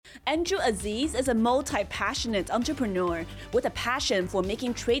Andrew Aziz is a multi-passionate entrepreneur with a passion for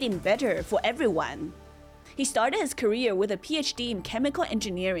making trading better for everyone. He started his career with a PhD in chemical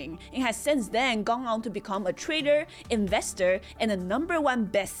engineering and has since then gone on to become a trader, investor, and a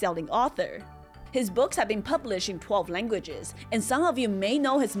 #1 best-selling author. His books have been published in 12 languages, and some of you may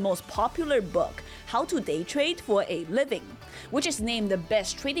know his most popular book, How to Day Trade for a Living, which is named the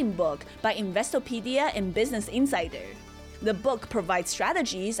best trading book by Investopedia and Business Insider. The book provides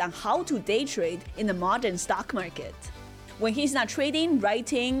strategies on how to day trade in the modern stock market. When he's not trading,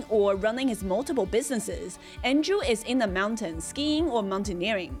 writing, or running his multiple businesses, Andrew is in the mountains skiing or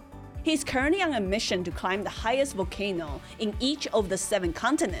mountaineering. He's currently on a mission to climb the highest volcano in each of the 7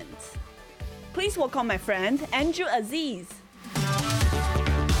 continents. Please welcome my friend, Andrew Aziz.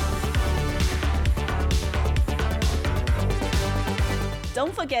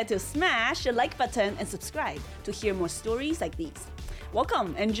 Don't forget to smash the like button and subscribe to hear more stories like these.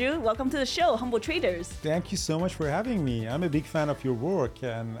 Welcome, Andrew. Welcome to the show, Humble Traders. Thank you so much for having me. I'm a big fan of your work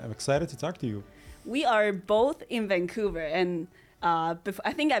and I'm excited to talk to you. We are both in Vancouver, and I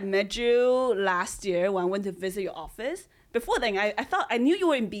think I met you last year when I went to visit your office. Before then, I knew you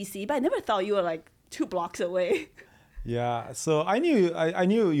were in BC, but I never thought you were like 2 blocks away. Yeah, so I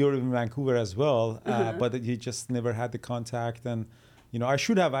knew you were in Vancouver as well, but you just never had the contact. And I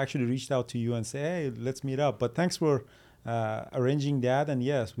should have actually reached out to you and say, hey, let's meet up. But thanks for arranging that. And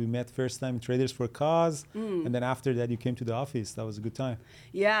yes, we met first time Traders for Cause. And then after that, you came to the office. That was a good time.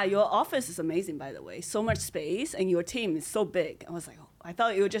 Yeah, your office is amazing, by the way. So much space and your team is so big. I was like, I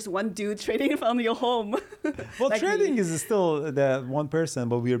thought you were just one dude trading from your home. Well, like trading is still the one person,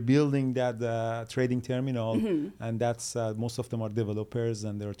 but we are building that trading terminal. And that's most of them are developers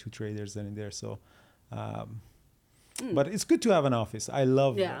and there are 2 traders in there. So, but it's good to have an office. I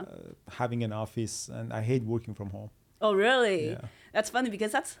love having an office and I hate working from home. Oh, really? Yeah. That's funny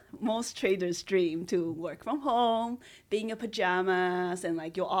because that's most traders' dream, to work from home, be in your pajamas, and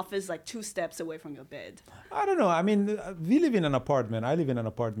like your office like 2 steps away from your bed. I don't know. I mean, we live in an apartment. I live in an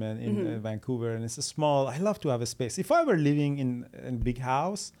apartment in Vancouver, and it's a small. I love to have a space. If I were living in a big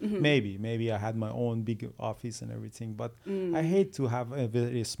house, maybe I had my own big office and everything. But I hate to have a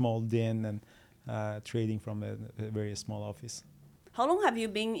very small den and trading from a very small office. How long have you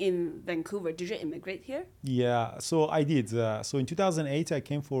been in Vancouver? Did you immigrate here? Yeah, so I did. So in 2008, I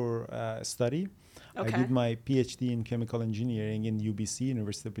came for study. Okay. I did my PhD in chemical engineering in UBC,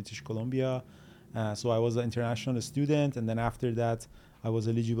 University of British Columbia. So I was an international student. And then after that, I was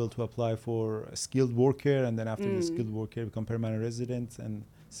eligible to apply for a skilled worker. And then after the skilled worker, become permanent resident and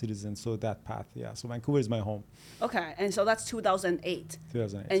citizen. So that path, yeah. So Vancouver is my home. Okay, and so that's 2008.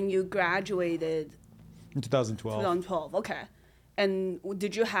 2008. And you graduated? In 2012. 2012, okay. And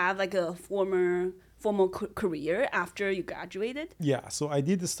did you have like a formal career after you graduated? Yeah, so I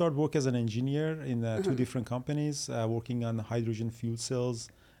did start work as an engineer in 2 different companies, working on hydrogen fuel cells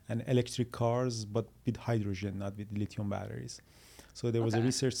and electric cars, but with hydrogen, not with lithium batteries. So there was a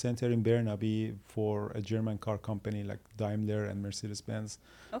research center in Burnaby for a German car company like Daimler and Mercedes-Benz.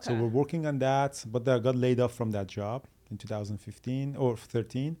 Okay. So we're working on that, but I got laid off from that job in 2015 or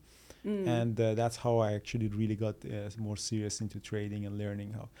 13. And that's how I actually really got more serious into trading and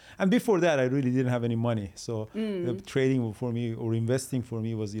learning how. And before that, I really didn't have any money. So trading for me or investing for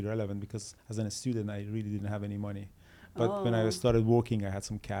me was irrelevant because as a student, I really didn't have any money. But when I started working, I had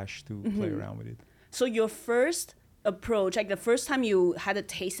some cash to play around with it. So your first approach, like the first time you had a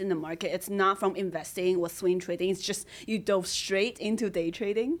taste in the market, it's not from investing or swing trading, it's just you dove straight into day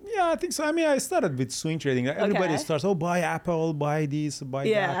trading? Yeah, I think so. I mean, I started with swing trading. Everybody starts, buy Apple, buy this, buy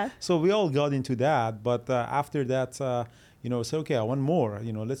that. So we all got into that. But after that, say, okay, I want more.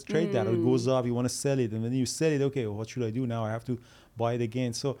 Let's trade that. It goes up, you want to sell it. And then you sell it, okay, what should I do now? I have to buy it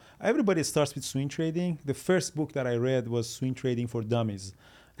again. So everybody starts with swing trading. The first book that I read was Swing Trading for Dummies.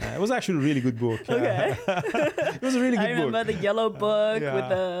 It was actually a really good book. Okay. It was a really good book. I remember the yellow book with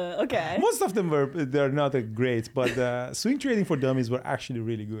the, Most of them they're not great, but Swing Trading for Dummies were actually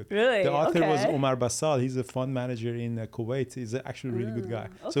really good. Really? The author was Omar Basal. He's a fund manager in Kuwait. He's actually a really good guy.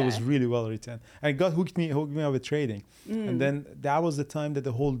 So it was really well written. And God hooked me up with trading. And then that was the time that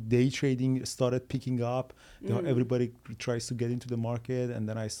the whole day trading started picking up. Everybody tries to get into the market. And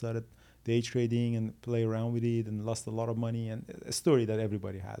then I started day trading and play around with it and lost a lot of money, and a story that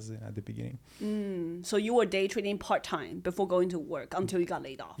everybody has at the beginning. So you were day trading part-time before going to work until you got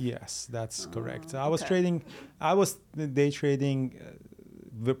laid off? Yes, that's correct. I was day trading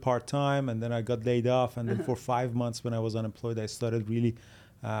part-time, and then I got laid off, and then for 5 months when I was unemployed, I started really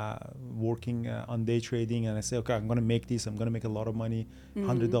working on day trading, and I say, okay, I'm going to make this. I'm going to make a lot of money,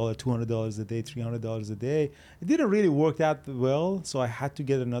 $100, $200 a day, $300 a day. It didn't really work that well, so I had to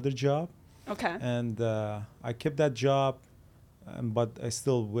get another job. Okay. And I kept that job, but I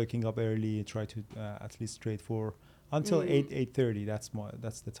still waking up early, try to at least trade for until 8:30.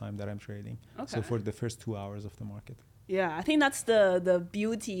 That's the time that I'm trading. Okay. So for the first 2 hours of the market. Yeah, I think that's the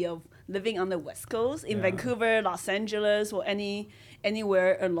beauty of living on the West Coast in Vancouver, Los Angeles, or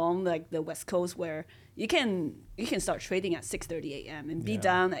anywhere along like the West Coast where you can start trading at 6:30 a.m. and be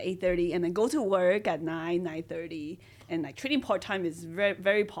done at 8:30 and then go to work at 9:30, and like trading part-time is very,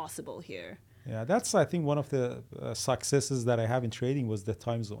 very possible here. Yeah, that's I think one of the successes that I have in trading was the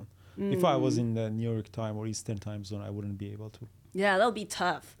time zone. If I was in the New York time or Eastern time zone, I wouldn't be able to. Yeah, that'll be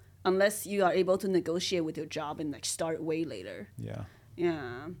tough unless you are able to negotiate with your job and like start way later. Yeah.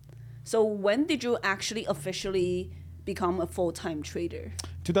 Yeah. So when did you actually officially become a full-time trader?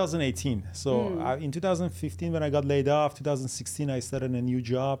 2018. So in 2015, when I got laid off, 2016, I started a new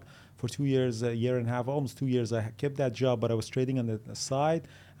job for 2 years, a year and a half, almost 2 years. I kept that job, but I was trading on the side.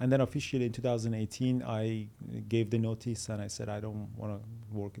 And then officially in 2018, I gave the notice and I said, I don't want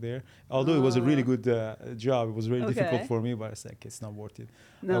to work there. Although it was a really good job. It was very difficult for me, but I said, okay, it's not worth it.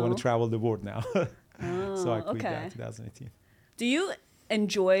 I want to travel the world now. So I quit that in 2018. Do you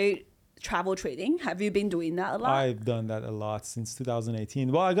enjoy travel trading? Have you been doing that a lot? I've done that a lot since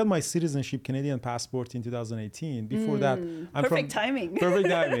 2018. Well, I got my citizenship Canadian passport in 2018. Before that, I'm perfect timing. Perfect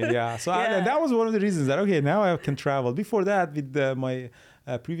timing, yeah. So that was one of the reasons that, okay, now I can travel. Before that, with my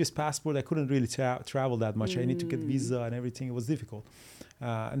previous passport, I couldn't really travel that much. I need to get visa and everything. It was difficult.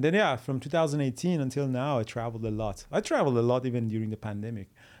 And then, from 2018 until now, I traveled a lot. I traveled a lot even during the pandemic.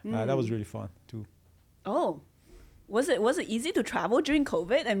 That was really fun, too. Oh. Was it easy to travel during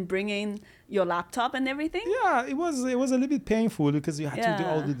COVID and bring in your laptop and everything? Yeah, it was a little bit painful because you had to do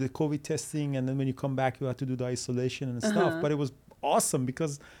all the COVID testing, and then when you come back, you had to do the isolation and stuff. But it was awesome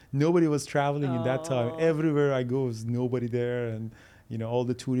because nobody was traveling in that time. Everywhere I go, was nobody there, and all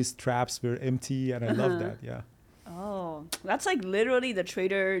the tourist traps were empty, and I love that. Yeah. Oh, that's like literally the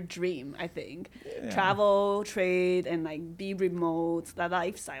trader dream, I think. Yeah. Travel, trade, and like be remote, that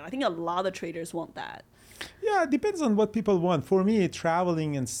lifestyle. I think a lot of traders want that. Yeah, it depends on what people want. For me,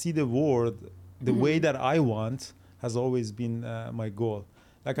 traveling and see the world the way that I want has always been my goal.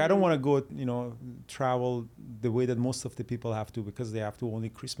 Like, I don't want to go, travel the way that most of the people have to, because they have to only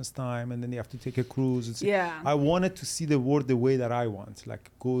Christmas time and then they have to take a cruise. I wanted to see the world the way that I want, like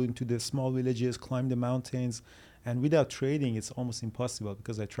go into the small villages, climb the mountains. And without trading, it's almost impossible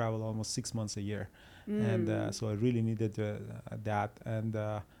because I travel almost 6 months a year. And so I really needed that. And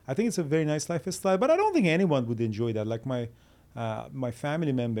I think it's a very nice lifestyle, but I don't think anyone would enjoy that. Like my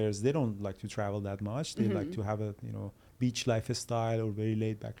family members, they don't like to travel that much. They like to have a, beach lifestyle or very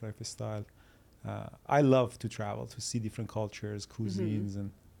laid back lifestyle. I love to travel, to see different cultures, cuisines, and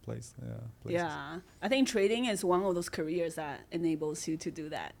places. Yeah, I think trading is one of those careers that enables you to do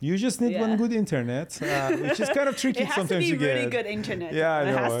that. You just need one good internet, which is kind of tricky sometimes to get. It has to be really good internet. Yeah,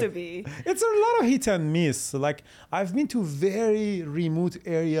 it has to be. It's a lot of hit and miss. Like, I've been to very remote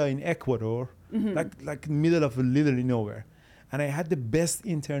area in Ecuador, like middle of literally nowhere. And I had the best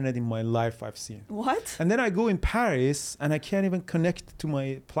internet in my life I've seen. What? And then I go in Paris and I can't even connect to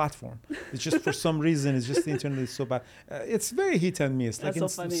my platform. It's just for some reason, it's just the internet is so bad. It's very hit and miss. That's like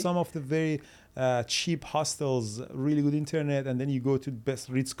so in funny. Some of the very cheap hostels, really good internet, and then you go to the best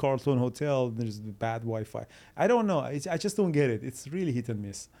Ritz-Carlton hotel, there's bad Wi-Fi. I don't know. I just don't get it. It's really hit and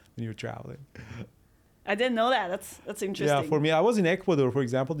miss when you're traveling. I didn't know that. That's interesting. Yeah, for me, I was in Ecuador, for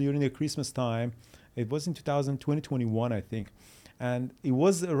example, during the Christmas time. It was in 2021, I think. And it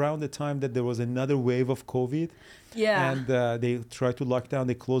was around the time that there was another wave of COVID. Yeah. And they tried to lock down.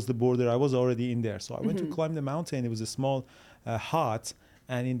 They closed the border. I was already in there. So I went to climb the mountain. It was a small hut.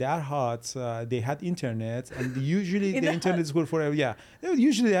 And in that hut, they had internet. And usually the internet is good for,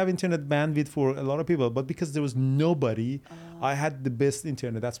 they have internet bandwidth for a lot of people. But because there was nobody, I had the best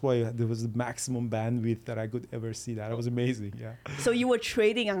internet. That's why there was the maximum bandwidth that I could ever see. That was amazing, yeah. So you were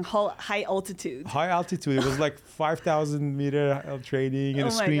trading on high altitude? High altitude. It was like 5,000 meter of trading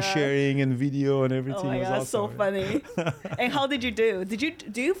and screen sharing and video and everything. Oh my God, awesome. so funny. And how did you do?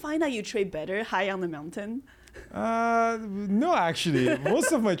 Do you find that you trade better high on the mountain? No, actually.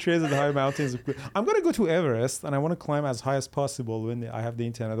 Most of my trades at the high mountains. I'm going to go to Everest and I want to climb as high as possible when I have the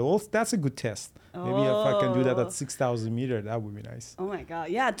internet. Also, that's a good test. Maybe if I can do that at 6,000 meters, that would be nice. Oh my God.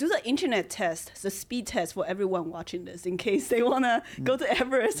 Yeah, do the internet test, the speed test for everyone watching this in case they want to go to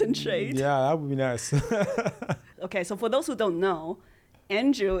Everest and trade. Yeah, that would be nice. Okay, so for those who don't know,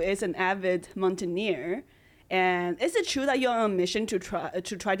 Andrew is an avid mountaineer. And is it true that you're on a mission to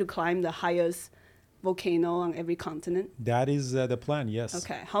try to climb the highest volcano on every continent? That is the plan, yes.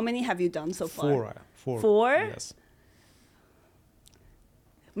 Okay. How many have you done so far? Four. Four? Yes.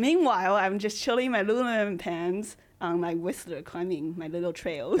 Meanwhile, I'm just chilling in my Lululemon pants on my Whistler, climbing my little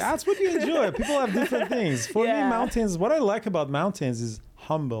trails. That's what you enjoy. People have different things. For me, mountains, what I like about mountains is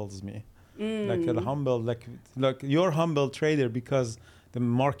humbles me. Like you're humble trader because the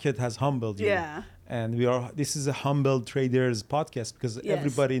market has humbled you. Yeah. And this is a humble traders podcast because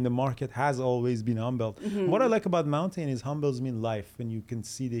everybody in the market has always been humbled. What I like about mountain is humbles me in life. When you can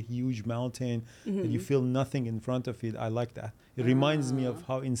see the huge mountain and you feel nothing in front of it, I like that. It reminds me of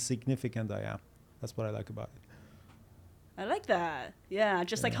how insignificant I am. That's what I like about it. I like that. Yeah,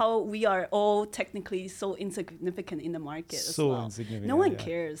 just like how we are all technically so insignificant in the market as well. Insignificant. No one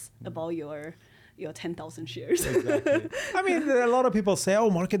cares about your 10,000 shares. Exactly. I mean, a lot of people say,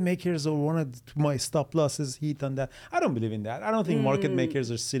 market makers are my stop losses hit on that. I don't believe in that. I don't think market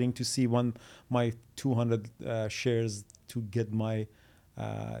makers are sitting to see my 200 shares to get my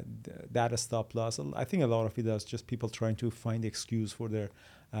data stop loss. I think a lot of it is just people trying to find excuse for their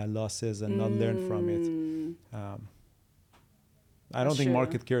losses and not learn from it. I don't think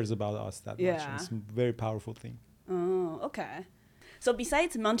market cares about us that much. It's a very powerful thing. Oh, okay. So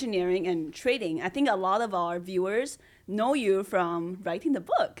besides mountaineering and trading, I think a lot of our viewers know you from writing the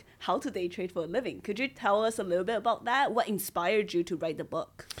book, How to Day Trade for a Living. Could you tell us a little bit about that? What inspired you to write the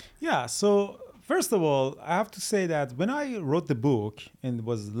book? Yeah, so first of all, I have to say that when I wrote the book, and it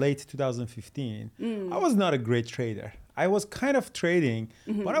was late 2015, I was not a great trader. I was kind of trading,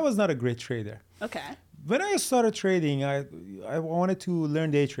 but I was not a great trader. Okay. When I started trading, I wanted to learn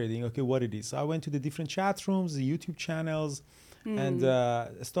day trading, what it is. So I went to the different chat rooms, the YouTube channels, and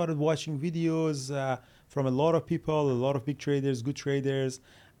started watching videos from a lot of people, a lot of big traders, good traders.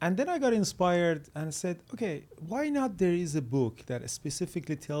 And then I got inspired and said, okay, why not there is a book that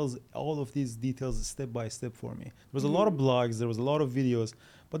specifically tells all of these details step by step for me? There was a lot of blogs, there was a lot of videos,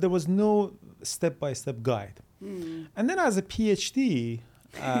 but there was no step-by-step guide. And then as a PhD,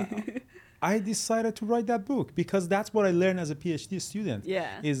 I decided to write that book because that's what I learned as a PhD student.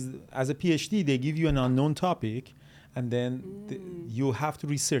 Is as a PhD, they give you an unknown topic and then you have to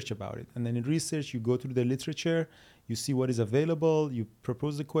research about it. And then in research, you go through the literature, you see what is available, you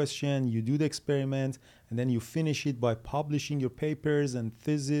propose the question, you do the experiment, and then you finish it by publishing your papers and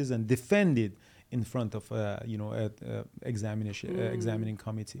thesis and defend it in front of examining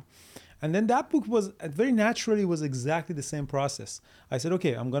committee. And then that book was very naturally was exactly the same process. I said,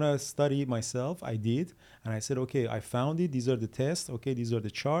 okay, I'm going to study myself. I did. And I said, okay, I found it. These are the tests. Okay, these are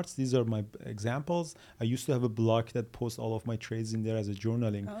the charts. These are my examples. I used to have a blog that posts all of my trades in there as a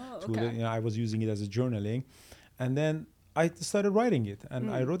journaling tool. I was using it as a journaling. And then I started writing it.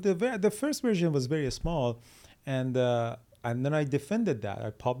 And I wrote the first version was very small. And then I defended that. I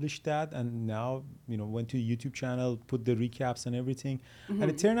published that, and now went to a YouTube channel, put the recaps and everything, and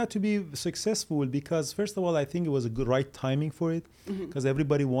it turned out to be successful because first of all, I think it was a good right timing for it because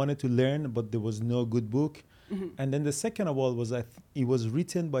everybody wanted to learn, but there was no good book. And then the second of all was it was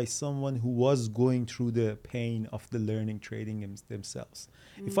written by someone who was going through the pain of the learning trading themselves.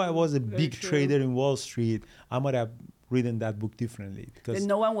 If I was a big trader in Wall Street, I might have written that book differently because then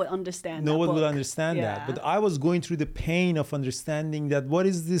no one would understand. No one would understand that. But I was going through the pain of understanding that what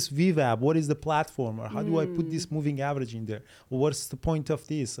is this VWAP, what is the platform, or how do I put this moving average in there, or what's the point of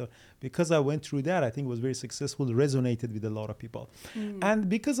this? So because I went through that, I think it was very successful, resonated with a lot of people. And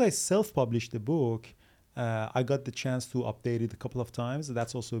because I self-published the book, I got the chance to update it a couple of times.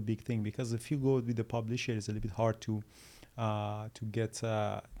 That's also a big thing because if you go with the publisher, it's a little bit hard to get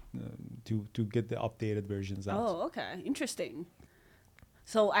the updated versions out. Oh, okay. Interesting.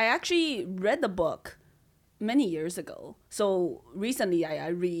 So I actually read the book many years ago. So recently I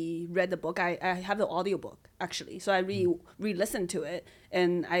reread the book. I have the audiobook actually. So I re-listened to it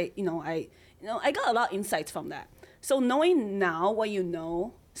and I got a lot of insights from that. So knowing now what you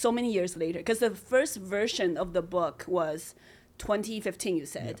know so many years later, because the first version of the book was 2015, you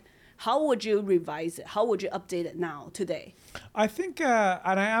said. Yeah. How would you revise it? How would you update it now, today? I think,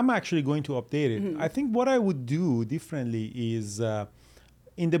 and I am actually going to update it. I think what I would do differently is,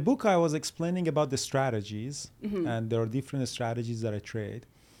 in the book I was explaining about the strategies, and there are different strategies that I trade.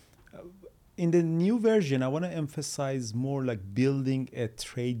 In the new version, I want to emphasize more like building a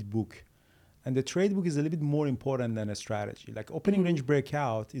trade book. And the trade book is a little bit more important than a strategy. Like opening range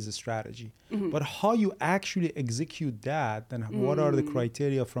breakout is a strategy. But how you actually execute that and what are the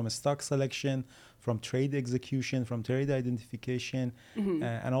criteria from a stock selection, from trade execution, from trade identification,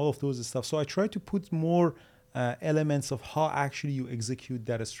 and all of those stuff. So I try to put more elements of how actually you execute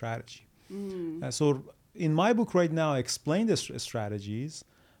that strategy. So in my book right now, I explain the strategies,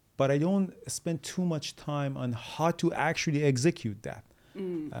 but I don't spend too much time on how to actually execute that.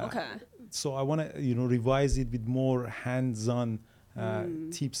 Okay. So I want to, revise it with more hands-on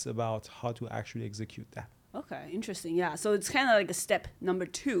tips about how to actually execute that. Okay, interesting. Yeah, so it's kind of like a step number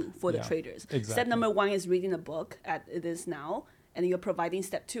 2 for the traders. Exactly. Step number 1 is reading the book as it is now, and you're providing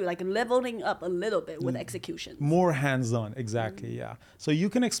step 2, like leveling up a little bit with execution. More hands-on, exactly, yeah. So you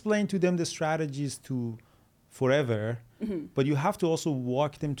can explain to them the strategies to forever, but you have to also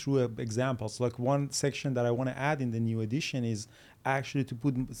walk them through examples. Like one section that I want to add in the new edition is actually to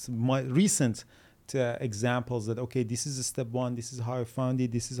put my recent examples that, okay, this is step 1, this is how I found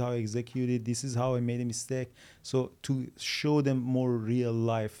it, this is how I executed, this is how I made a mistake. So to show them more real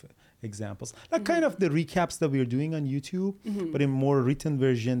life examples, like kind of the recaps that we're doing on YouTube, but in more written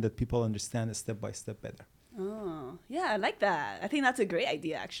version that people understand step by step better. Oh, yeah, I like that. I think that's a great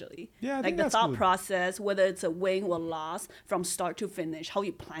idea, actually. Yeah, I like think the that's thought good. process, whether it's a win or loss from start to finish, how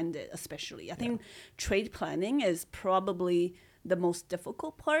you planned it, especially. I think trade planning is probably the most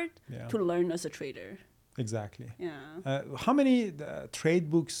difficult part to learn as a trader. Exactly. Yeah. How many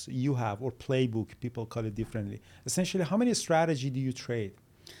trade books you have, or playbook, people call it differently? Essentially, how many strategy do you trade?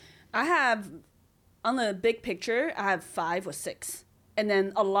 I have, on the big picture, I have 5 or 6. And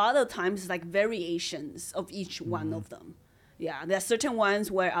then a lot of times it's like variations of each one of them. Yeah, there are certain ones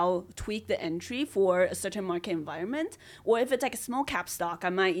where I'll tweak the entry for a certain market environment. Or if it's like a small cap stock, I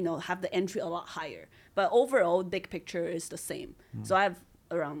might, have the entry a lot higher. But overall, big picture is the same. So I have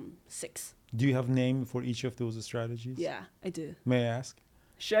around 6. Do you have name for each of those strategies? Yeah, I do. May I ask?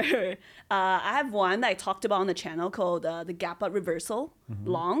 Sure. I have one that I talked about on the channel called the gap up reversal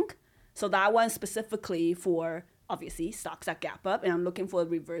long. So that one specifically for, obviously, stocks that gap up, and I'm looking for a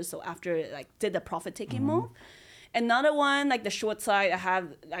reversal after it did the profit taking move. Another one, like the short side, I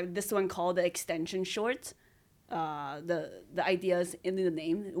have this one called the extension short. The idea is in the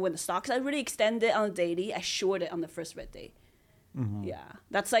name. When the stocks are really extended on the daily, I short it on the first red day. Yeah,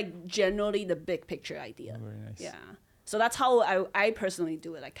 that's like generally the big picture idea. Very nice. Yeah. So that's how I personally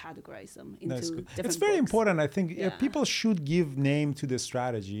do it. I categorize them into different It's very books. important. I think Yeah. people should give name to the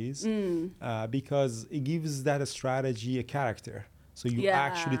strategies because it gives that a strategy a character. So you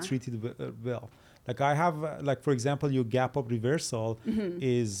actually treat it well. Like I have, for example, your gap up reversal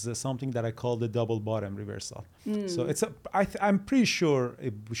is something that I call the double bottom reversal. So it's I'm pretty sure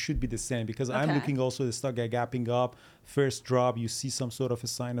it should be the same because I'm looking also the stock gapping up. First drop, you see some sort of a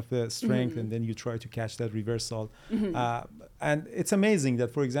sign of strength, and then you try to catch that reversal. And it's amazing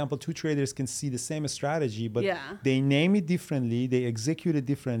that, for example, 2 traders can see the same strategy, but they name it differently, they execute it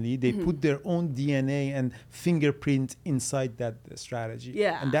differently, they put their own DNA and fingerprint inside that strategy.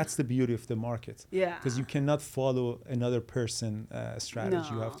 Yeah. And that's the beauty of the market. Yeah. Because you cannot follow another person strategy.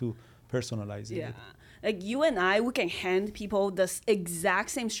 No. You have to personalize it. Yeah. Like you and I, we can hand people this exact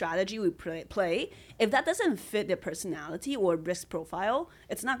same strategy we play. If that doesn't fit their personality or risk profile,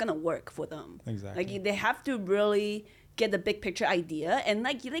 it's not going to work for them. Exactly. Like they have to really get the big picture idea, and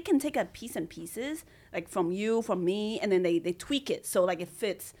like they can take a piece and pieces, like from you, from me, and then they tweak it so like it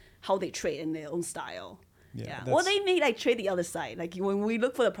fits how they trade in their own style. Yeah. Or they may trade the other side. Like when we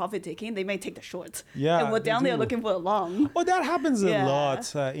look for the profit taking, they may take the short. Yeah. And we're down there looking for the long. Oh, that happens a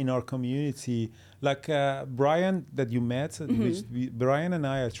lot in our community. Like Brian that you met, which Brian and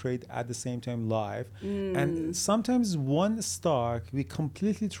I trade at the same time live. And sometimes one stock, we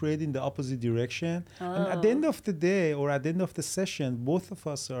completely trade in the opposite direction. And at the end of the day or at the end of the session, both of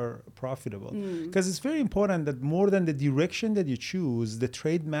us are profitable. Because it's very important that more than the direction that you choose, the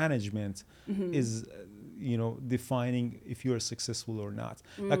trade management is defining if you're successful or not.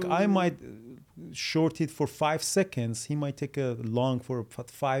 Like I might short it for 5 seconds, he might take a long for a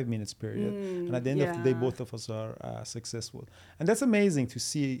 5 minutes period, and at the end of the day both of us are successful. And that's amazing to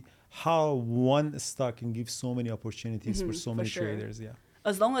see how one stock can give so many opportunities for so many traders.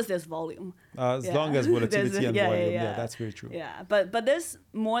 As long as there's volume. As long as volatility and volume. Yeah, that's very true. Yeah, but there's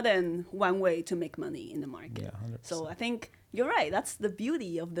more than one way to make money in the market. Yeah, 100%. So I think you're right. That's the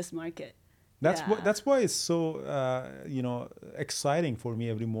beauty of this market. That's why it's so exciting for me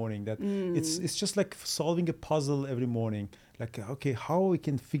every morning. That it's just like solving a puzzle every morning. Like okay, how we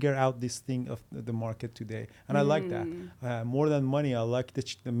can figure out this thing of the market today, and I like that more than money. I like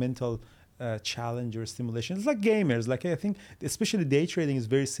the mental challenge or stimulation. It's like gamers. Like I think especially day trading is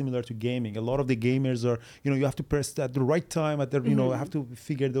very similar to gaming. A lot of the gamers are you have to press at the right time at the have to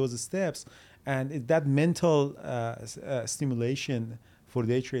figure those steps, and that mental stimulation for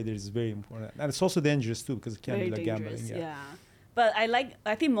day traders is very important, and it's also dangerous too because it can be like gambling. Yeah, But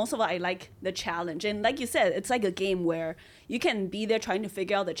I think most of all, I like the challenge. And like you said, it's like a game where you can be there trying to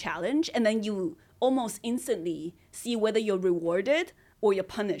figure out the challenge, and then you almost instantly see whether you're rewarded or you're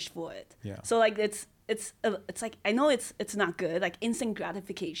punished for it. Yeah. So like it's like, I know it's not good, like instant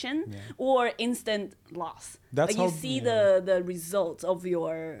gratification or instant loss. That's like how you see the results of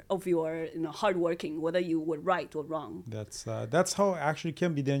your hard working, whether you were right or wrong. That's how actually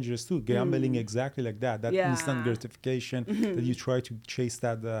can be dangerous too. Gambling exactly like that. That instant gratification that you try to chase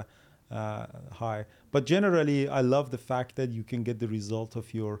that high. But generally, I love the fact that you can get the result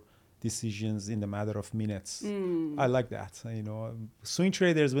of your decisions in the matter of minutes. I like that. Swing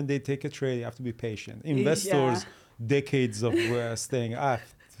traders, when they take a trade, you have to be patient. Investors, decades of staying.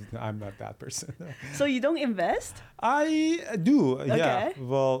 I'm not that person. So you don't invest? I do. Yeah.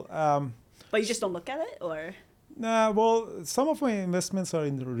 Well, but you just don't look at it, or? Well, some of my investments are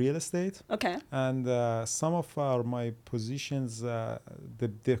in real estate. Okay. And some of my positions,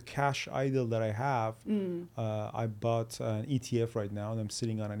 the cash idle that I have, I bought an ETF right now, and I'm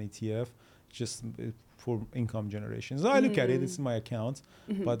sitting on an ETF just for income generation. So I look at it, it's in my account,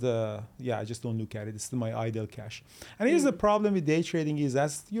 but I just don't look at it. It's my idle cash. And here's the problem with day trading is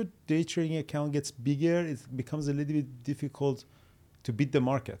as your day trading account gets bigger, it becomes a little bit difficult to beat the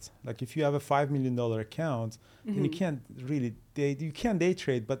market. Like if you have a $5 million account, then you can't really day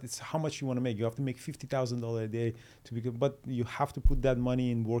trade, but it's how much you want to make. You have to make $50,000 a day to be good, but you have to put that money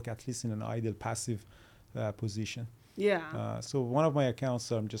in work, at least in an idle passive position. Yeah. So one of my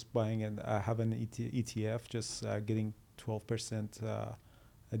accounts, I'm just buying and I have an ETF, just getting 12%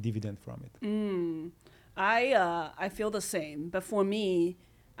 a dividend from it. I feel the same, but for me,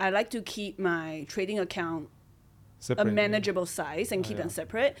 I like to keep my trading account separate, a manageable size and keep them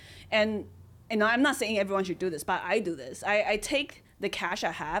separate. And I'm not saying everyone should do this, but I do this. I take the cash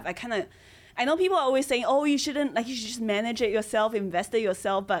I have. I know people are always saying, oh, you should just manage it yourself, invest it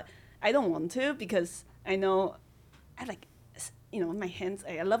yourself, but I don't want to, because I know I like, my hands,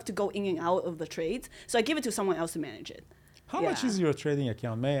 I love to go in and out of the trades. So I give it to someone else to manage it. How much is your trading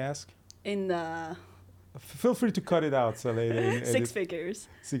account, may I ask? Feel free to cut it out so later. Six figures.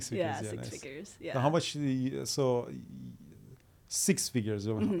 6 figures. Yeah, nice. 6 figures. Yeah. Now how much? So 6 figures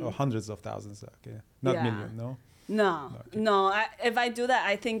or hundreds of thousands. Okay, not million. No. No. Okay. No. If I do that,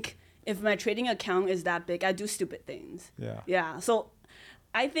 I think if my trading account is that big, I do stupid things. Yeah. Yeah. So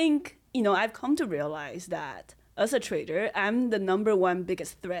I think I've come to realize that as a trader, I'm the number one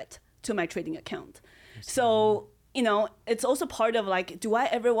biggest threat to my trading account. So it's also part of like, do I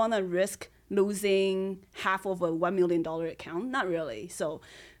ever want to risk losing half of a $1 million account? Not really. So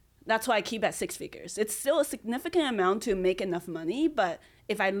that's why I keep at 6 figures. It's still a significant amount to make enough money, but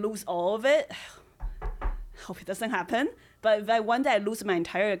if I lose all of it, I hope it doesn't happen. But if one day I lose my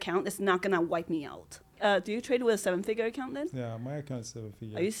entire account, it's not gonna wipe me out. Do you trade with a 7-figure account then? Yeah, my account is 7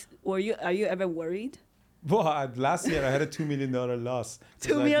 figures. Are you ever worried? Well, last year I had a $2 million loss.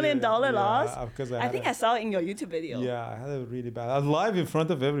 $2 million loss? Yeah, because I think I saw it in your YouTube video. Yeah, I had a really bad. I was live in front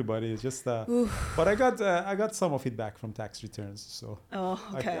of everybody. It's just, but I got some of it back from tax returns. So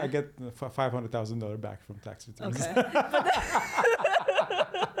okay. I get $500,000 back from tax returns. Okay.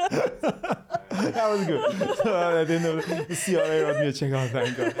 That was good. So I didn't know the CRA wrote me a check. Oh,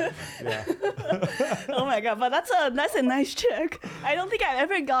 thank God. Yeah. Oh my God, but that's a nice check. I don't think I've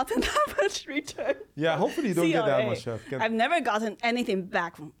ever gotten that much return. Yeah, hopefully you don't get that much. I've never gotten anything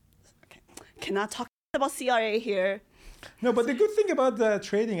back from. Okay, cannot talk about CRA here. No, but the good thing about the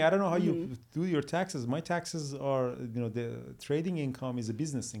trading, I don't know how you do your taxes. My taxes are, the trading income is a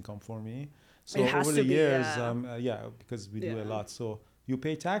business income for me. So over the years, because we do a lot. So you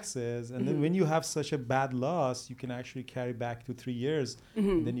pay taxes, and then when you have such a bad loss, you can actually carry back to 3 years,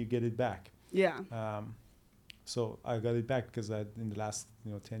 and then you get it back. Yeah. So I got it back because in the last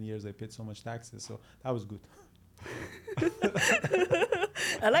 10 years I paid so much taxes. So that was good.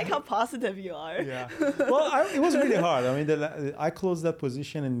 I like how positive you are. Yeah. Well, it was really hard. I mean, I closed that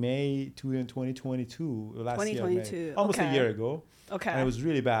position in May 2022, last year, May, almost a year ago. Okay. And it was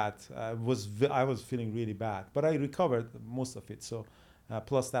really bad. I was feeling really bad, but I recovered most of it. So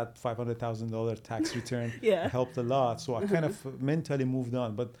plus that $500,000 tax return helped a lot. So I kind of mentally moved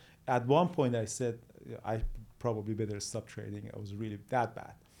on. But at one point I said, I probably better stop trading. I was really that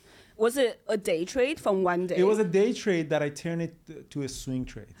bad. Was it a day trade from one day? It was a day trade that I turned it to a swing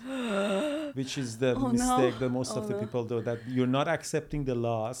trade, which is the mistake that most of the people do, that you're not accepting the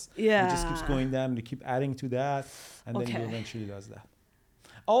loss. Yeah. It just keeps going down. You keep adding to that, and then you eventually does that.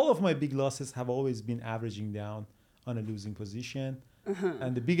 All of my big losses have always been averaging down on a losing position.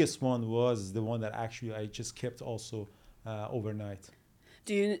 And the biggest one was the one that actually I just kept also overnight.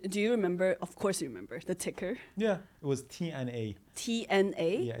 Do you remember? Of course you remember the ticker. Yeah, it was TNA.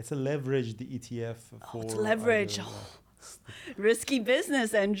 TNA. Yeah, it's a leveraged ETF for It's leverage. either, Risky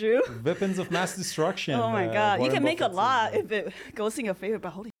business, Andrew. weapons of mass destruction. Oh my God! You Warren can make a Buffett lot says, if it goes in your favor, but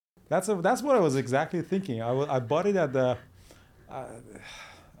holy. That's what I was exactly thinking. I bought it at the,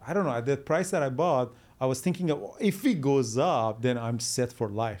 I don't know, at the price that I bought. I was thinking of, if it goes up, then I'm set for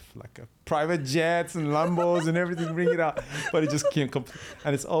life, like private jets and Lambos and everything. Bring it up, but it just can't.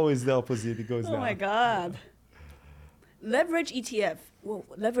 And it's always the opposite. It goes down. Oh my God! Leverage ETF. Well,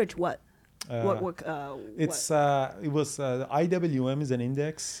 leverage what? What? It was IWM is an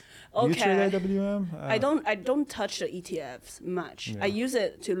index. Do you Okay. trade IWM? I don't touch the ETFs much. Yeah. I use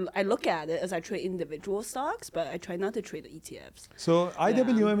it I look at it as I trade individual stocks, but I try not to trade the ETFs. So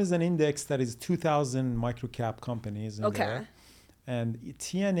IWM is an index that is 2,000 microcap companies in Okay. there. And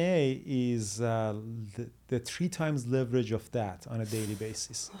TNA is the 3 times leverage of that on a daily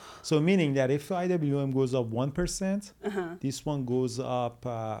basis. So meaning that if IWM goes up 1%, this one goes up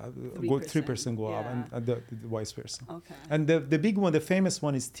 3% go up, yeah. and the vice versa. Okay. And the big one, the famous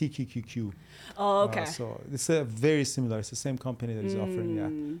one is TQQQ. Oh, okay. So it's very similar. It's the same company that is offering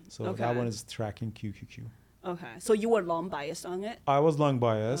that. So okay. that one is tracking QQQ. Okay. So you were long biased on it? I was long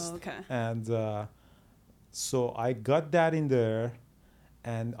biased. Oh, okay. And so I got that in there,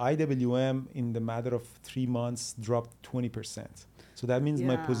 and IWM in the matter of 3 months dropped 20%. So that means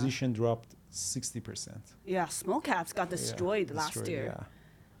my Yeah. position dropped 60%. Yeah, small caps got destroyed last year.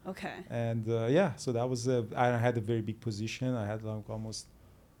 Yeah. Okay. And so that was I had a very big position. I had it was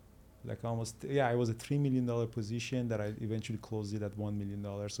a $3 million position that I eventually closed it at $1 million,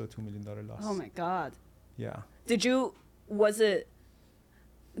 so a $2 million loss. Oh my God. Yeah. Did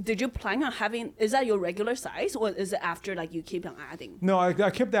you plan on having, is that your regular size or is it after like you keep on adding? No, I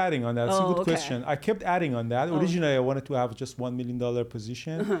kept adding on that. It's a good okay. question. I kept adding on that. Originally, I wanted to have just $1 million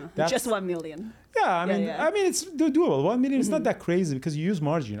position. Just 1 million. Yeah, I mean, it's doable. 1 million is not that crazy because you use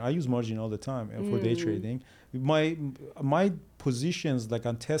margin. I use margin all the time for day trading. My positions, like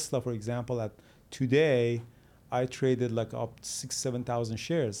on Tesla, for example, at today, I traded like up 6,000-7,000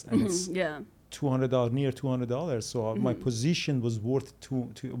 shares, and it's $200, near $200. So my position was worth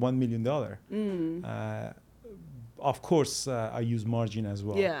 $1 million. Of course, I use margin as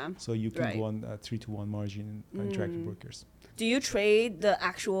well. Yeah. So you can go on 3-to-1 margin in Interactive Brokers. Do you trade the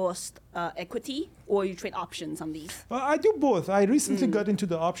actual equity or you trade options on these? I do both. I recently got into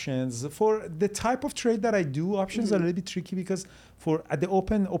the options. For the type of trade that I do, options are a little bit tricky because at the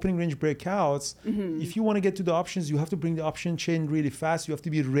opening range breakouts, if you want to get to the options, you have to bring the option chain really fast. You have to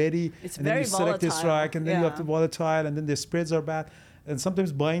be ready. It's and very then you select the strike, and then you have to volatile, and then the spreads are bad. And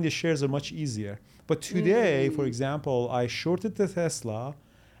sometimes buying the shares are much easier. But today, for example, I shorted the Tesla,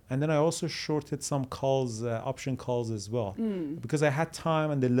 and then I also shorted some calls, option calls as well, because I had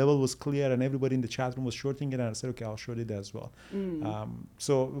time and the level was clear and everybody in the chat room was shorting it, and I said, okay, I'll short it as well.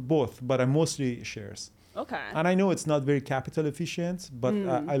 So both, but I'm mostly shares. Okay. And I know it's not very capital efficient, but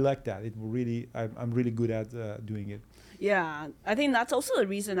I like that. I'm really good at doing it. Yeah, I think that's also the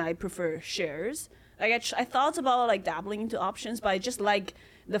reason I prefer shares. Like I thought about like dabbling into options, but I just like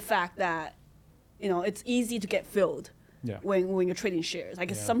the fact that, it's easy to get filled. Yeah. When you're trading shares,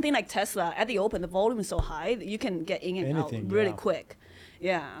 like something like Tesla, at the open, the volume is so high that you can get in and out really quick.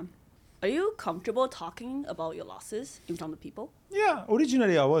 Yeah. Are you comfortable talking about your losses in front of people? Yeah,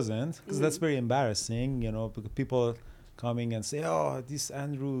 originally I wasn't, because that's very embarrassing, because people coming and say, oh, this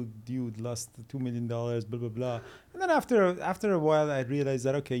Andrew dude lost $2 million, blah, blah, blah. And then after a while, I realized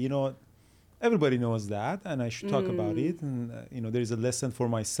that, okay, everybody knows that, and I should talk about it. And, there is a lesson for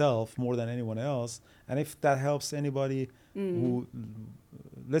myself more than anyone else. And if that helps anybody who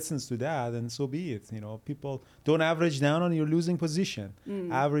listens to that, then so be it. People don't average down on your losing position.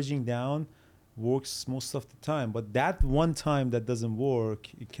 Averaging down works most of the time. But that one time that doesn't work,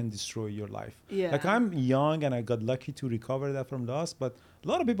 it can destroy your life. Yeah. Like I'm young and I got lucky to recover that from loss, but a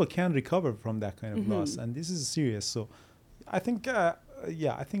lot of people can't recover from that kind of loss. And this is serious. So I think... I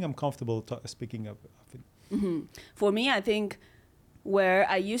think I'm comfortable speaking of it. For me, I think where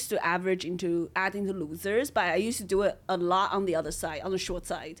I used to average into adding to losers, but I used to do it a lot on the other side, on the short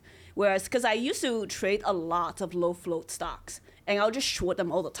side. Whereas, because I used to trade a lot of low float stocks, and I'll just short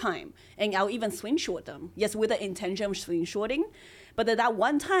them all the time. And I'll even swing short them. Yes, with the intention of swing shorting. But at that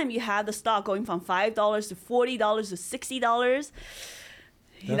one time, you had the stock going from $5 to $40 to $60.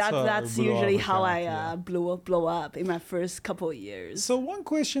 That's usually how I blow up in my first couple of years. So one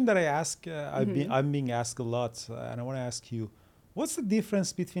question that I ask, I'm being asked a lot, and I want to ask you, what's the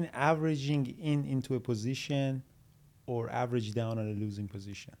difference between averaging into a position or average down on a losing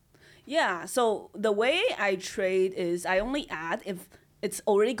position? Yeah, so the way I trade is I only add if it's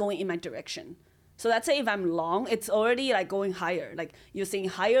already going in my direction. So let's say if I'm long, it's already like going higher. Like you're seeing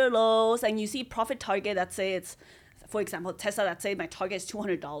higher lows and you see profit target, let's say it's, for example, Tesla, let's say my target is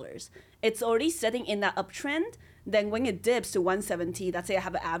 $200. It's already setting in that uptrend. Then when it dips to 170, let's say I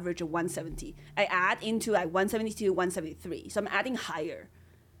have an average of 170, I add into like 172, 173. So I'm adding higher.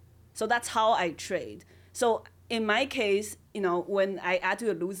 So that's how I trade. So in my case, when I add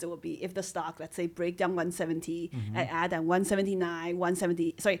to a loser will be if the stock, let's say, break down 170, I add at 169,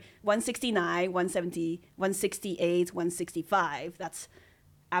 169, 170, 168, 165. That's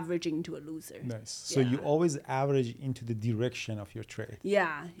averaging to a loser. Nice. So you always average into the direction of your trade.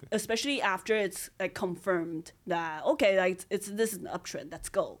 Yeah, good. Especially after it's like confirmed that, okay, like this is an uptrend. Let's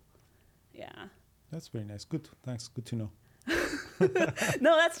go. Yeah. That's very nice. Good. Thanks. Good to know.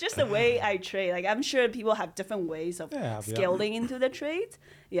 No, that's just the way I trade. Like I'm sure people have different ways of scaling into the trades.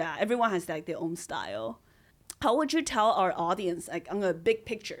 Yeah, everyone has like their own style. How would you tell our audience, like on a big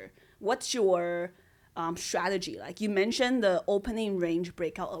picture, what's your strategy? Like you mentioned the opening range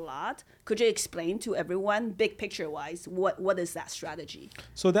breakout a lot. Could you explain to everyone, big picture wise, what is that strategy?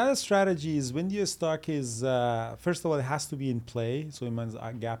 So that strategy is when your stock is, first of all, it has to be in play. So it means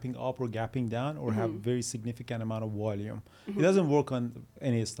gapping up or gapping down or have very significant amount of volume. It doesn't work on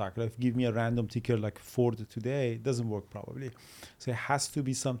any stock. Like if you give me a random ticker like Ford today, it doesn't work probably. So it has to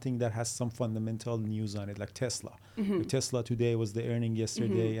be something that has some fundamental news on it, like Tesla. Like Tesla today was the earning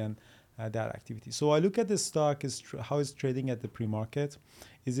yesterday and that activity. So I look at the stock is how it's trading at the pre-market.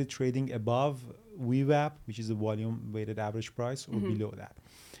 Is it trading above VWAP, which is the volume weighted average price, or below that?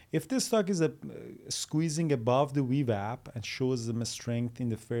 If the stock is squeezing above the VWAP and shows them a strength in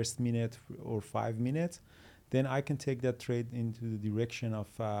the first minute or 5 minutes, then I can take that trade into the direction of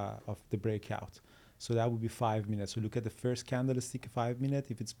the breakout. So that would be 5 minutes. So look at the first candlestick, 5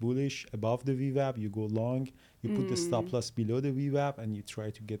 minutes. If it's bullish above the VWAP, you go long. You put the stop loss below the VWAP, and you try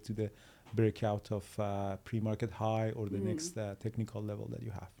to get to the breakout of pre-market high or the next technical level that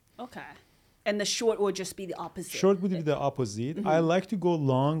you have. Okay. And the short would just be the opposite. Short would be the opposite. I like to go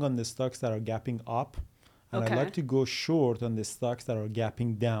long on the stocks that are gapping up. And I like to go short on the stocks that are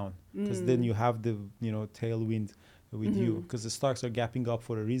gapping down. Because then you have the tailwind with you, because the stocks are gapping up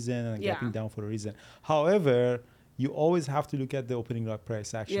for a reason and gapping down for a reason. However, you always have to look at the opening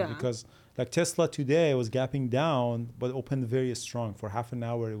price action because like Tesla today was gapping down but opened very strong. For half an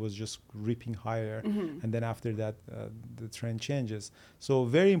hour it was just ripping higher and then after that the trend changes. So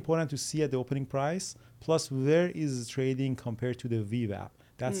very important to see at the opening price, plus where is trading compared to the VWAP.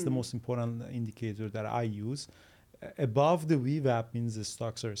 That's the most important indicator that I use. Above the VWAP means the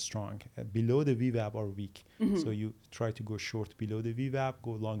stocks are strong. Below the VWAP are weak. So you try to go short below the VWAP,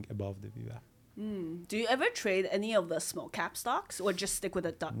 go long above the VWAP. Do you ever trade any of the small cap stocks or just stick with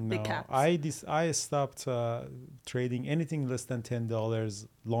the big caps? I stopped trading anything less than $10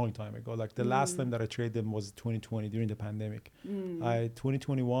 long time ago. Like the last time that I traded them was 2020 during the pandemic.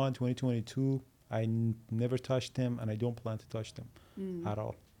 2021, 2022, I never touched them and I don't plan to touch them at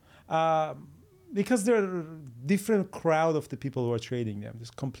all. Because there are different crowd of the people who are trading them.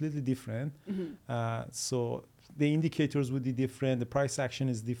 It's completely different. So the indicators would be different. The price action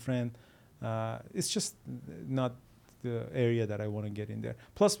is different. It's just not the area that I want to get in there.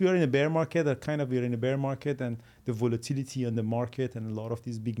 Plus, we are in a bear market. We're in a bear market, and the volatility on the market and a lot of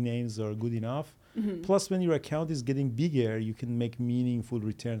these big names are good enough. Plus, when your account is getting bigger, you can make meaningful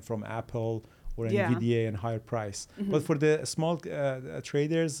return from Apple or NVIDIA and higher price. But for the small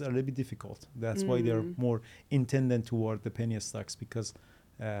traders, a little bit difficult. That's why they're more intended toward the penny stocks, because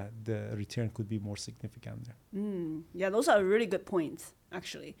the return could be more significant there. Yeah, those are really good points,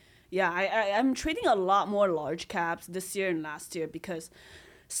 actually. Yeah, I'm trading a lot more large caps this year and last year because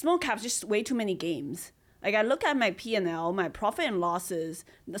small caps, just way too many games. Like I look at my P&L, my profit and losses,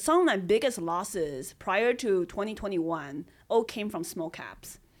 some of my biggest losses prior to 2021 all came from small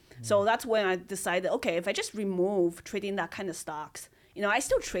caps. So that's when I decided, okay, if I just remove trading that kind of stocks, I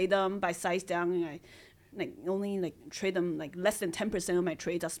still trade them by size down, and I only trade them less than 10% of my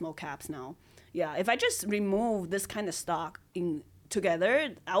trades are small caps now. Yeah, if I just remove this kind of stock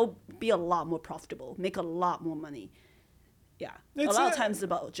together, I'll be a lot more profitable, make a lot more money. Yeah, a lot of times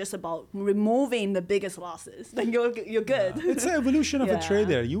it's about removing the biggest losses. Then you're good. Yeah. It's an evolution of a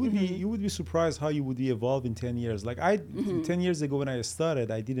trader. You would be surprised how you would evolve in 10 years. Like 10 years ago when I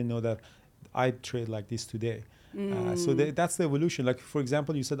started, I didn't know that I'd trade like this today. So that's the evolution. Like for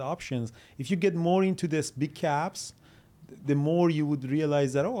example, you said options. If you get more into this big caps, the more you would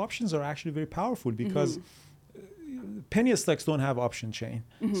realize that options are actually very powerful because penny stocks don't have option chain,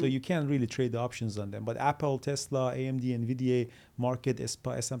 so you can't really trade the options on them. But Apple, Tesla, AMD, Nvidia, market,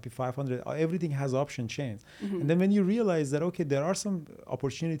 S&P 500, everything has option chains. And then when you realize that, okay, there are some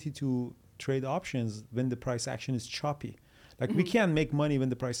opportunity to trade options when the price action is choppy. Like we can't make money when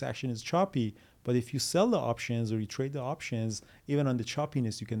the price action is choppy, but if you sell the options or you trade the options, even on the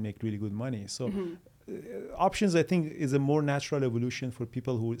choppiness, you can make really good money. So options, I think, is a more natural evolution for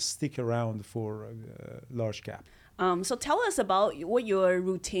people who stick around for large cap. So tell us about what your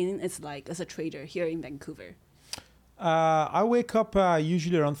routine is like as a trader here in Vancouver. I wake up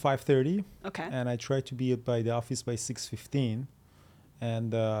usually around 5:30. Okay. And I try to be by the office by 6:15.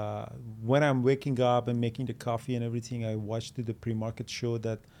 And when I'm waking up and making the coffee and everything, I watch the pre-market show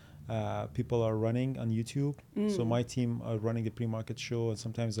that people are running on YouTube. So my team are running the pre-market show, and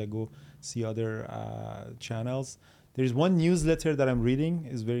sometimes I go see other channels. There's one newsletter that I'm reading,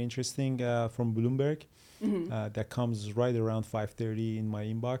 is very interesting, from Bloomberg, that comes right around 5:30 in my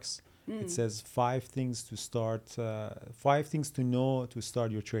inbox. It says 5 things to know to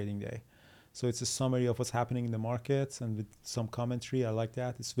start your trading day. So it's a summary of what's happening in the markets and with some commentary. I like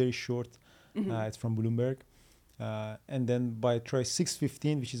that. It's very short. It's from Bloomberg. And then by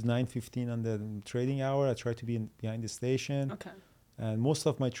 6:15, which is 9:15 on the trading hour, I try to be behind the station. Okay. And most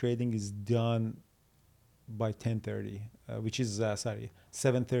of my trading is done by 10:30, which is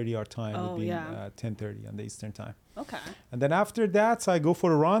 7:30 our time would be 10:30 on the Eastern time. Okay. And then after that, I go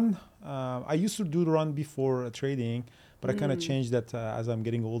for a run. I used to do the run before trading, but I kind of changed that as I'm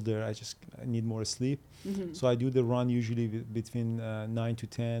getting older. I need more sleep. So I do the run usually between 9 to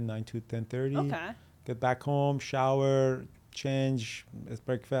 10, 9 to 10:30. Okay. Get back home, shower, change,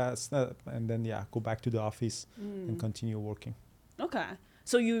 breakfast, and then go back to the office and continue working. Okay.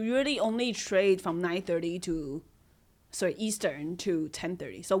 So you really only trade from 9:30 to Eastern to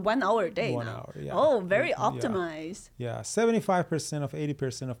 10:30. So 1 hour a day 1 now. hour, yeah. Oh, very optimized. Yeah, 75% of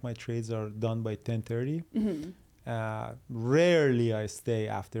 80% of my trades are done by 10:30. Rarely I stay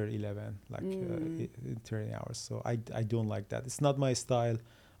after 11, like in 30 hours. So I don't like that. It's not my style.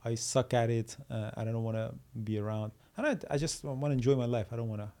 I suck at it. I don't want to be around. And I just want to enjoy my life.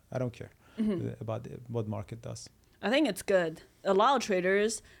 I don't care about what market does. I think it's good. A lot of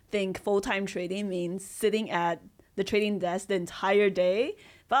traders think full-time trading means sitting at the trading desk the entire day.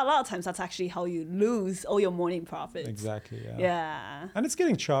 But a lot of times that's actually how you lose all your morning profits. Exactly, yeah. Yeah. And it's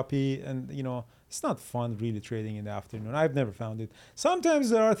getting choppy, and it's not fun really trading in the afternoon. I've never found it. Sometimes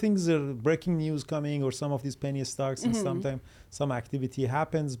there are things, breaking news coming, or some of these penny stocks, and sometimes some activity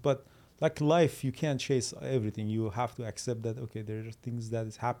happens. But like life, you can't chase everything. You have to accept that, okay, there are things that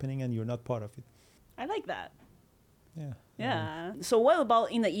is happening and you're not part of it. I like that. Yeah. Yeah. So what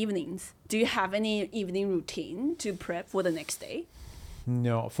about in the evenings? Do you have any evening routine to prep for the next day?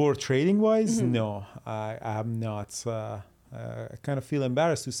 No, for trading wise, no, I am not. I kind of feel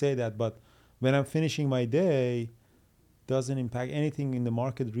embarrassed to say that, but when I'm finishing my day, doesn't impact anything in the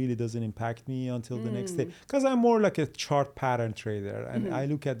market, really doesn't impact me until the next day, because I'm more like a chart pattern trader, and I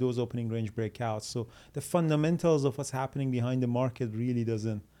look at those opening range breakouts. So the fundamentals of what's happening behind the market really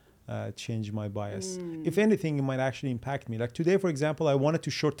doesn't change my bias. If anything, it might actually impact me. Like today, for example, I wanted to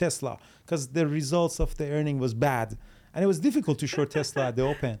short Tesla because the results of the earning was bad. And it was difficult to short Tesla at the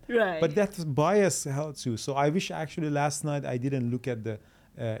open. Right. But that bias helps you. So I wish actually last night I didn't look at the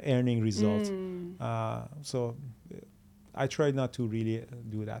earning results. So I tried not to really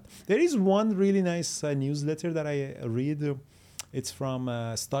do that. There is one really nice newsletter that I read. It's from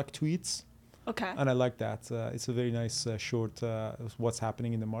Stock Tweets. Okay. And I like that. It's a very nice short what's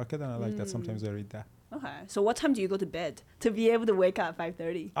happening in the market. And I like that. Sometimes I read that. Okay. So what time do you go to bed to be able to wake up at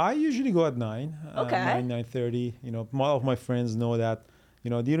 5:30? I usually go at 9. Okay. 9:30. All of my friends know that,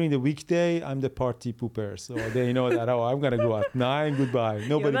 during the weekday, I'm the party pooper. So they know that, I'm going to go at 9. Goodbye. Nobody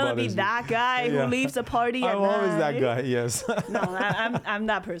You're going to be bothers me. that guy who leaves the party at 9. I'm always that guy, yes. No, I'm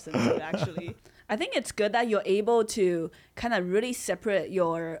that person too, actually. I think it's good that you're able to kind of really separate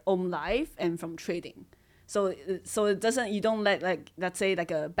your own life and from trading. So it doesn't, you don't let, like, let's say like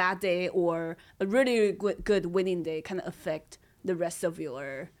a bad day or a really good winning day kind of affect the rest of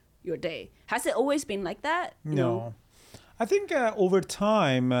your day. Has it always been like that? No. I think over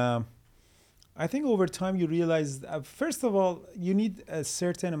time you realize, first of all, you need a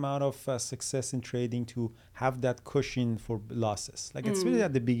certain amount of success in trading to have that cushion for losses. Like it's really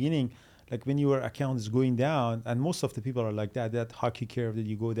at the beginning, like when your account is going down, and most of the people are like that hockey curve that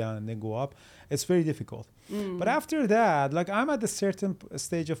you go down and then go up, it's very difficult. But after that, like I'm at a certain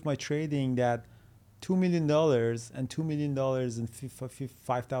stage of my trading that $2 million and $2 million and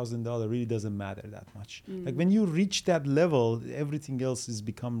 $5,000 really doesn't matter that much. Like when you reach that level, everything else is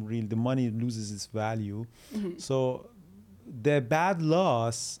become real. The money loses its value. So the bad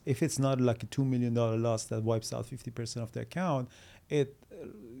loss, if it's not like a $2 million loss that wipes out 50% of the account,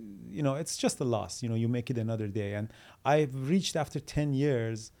 it's just a loss. You make it another day. And I've reached after 10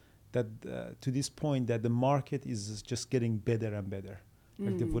 years that to this point that the market is just getting better and better.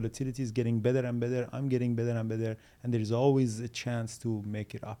 Like the volatility is getting better and better. I'm getting better and better, and there is always a chance to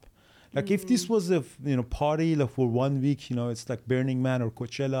make it up. Like if this was a party like for 1 week, it's like Burning Man or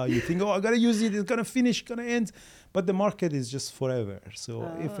Coachella. You think, I gotta use it. It's gonna finish, gonna end, but the market is just forever. So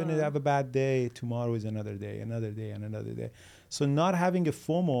if I have a bad day, tomorrow is another day, another day, and another day. So not having a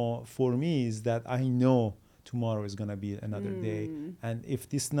FOMO for me is that I know tomorrow is gonna be another day, and if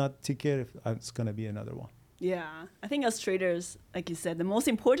this not ticker, it's gonna be another one. Yeah, I think as traders, like you said, the most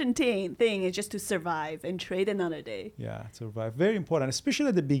important thing is just to survive and trade another day. Yeah, survive. Very important, especially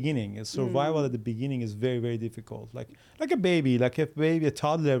at the beginning. Survival at the beginning is very, very difficult. Like a baby, a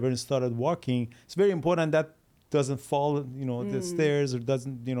toddler when it started walking, it's very important that doesn't fall, the stairs or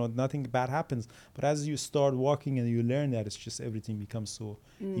doesn't, nothing bad happens. But as you start walking and you learn that, it's just everything becomes so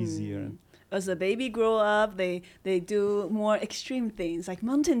easier. As a baby grow up, they do more extreme things like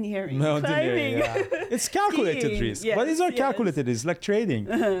mountaineering, climbing. Yeah. It's calculated risk, but it's not calculated. It's like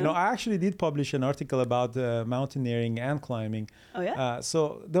trading. I actually did publish an article about mountaineering and climbing. Oh yeah.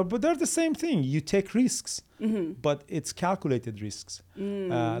 But they're the same thing. You take risks, but it's calculated risks.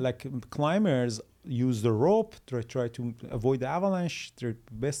 Like climbers use the rope to try to avoid the avalanche, their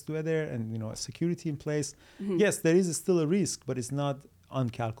best weather, and security in place. Yes, there is still a risk, but it's not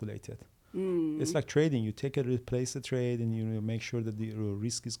uncalculated. It's like trading. You place a trade, and you make sure that the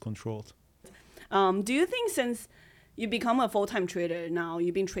risk is controlled. Do you think since you become a full-time trader now,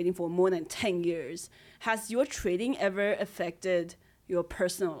 you've been trading for more than 10 years, has your trading ever affected your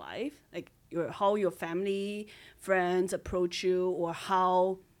personal life? Like how your family, friends approach you, or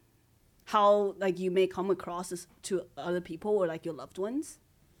how like you may come across this to other people or like your loved ones?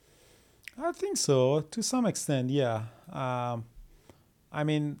 I think so, to some extent, yeah. I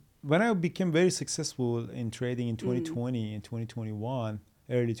mean, when I became very successful in trading in 2020 and 2021,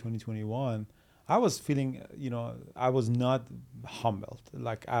 early 2021, I was feeling, I was not humbled.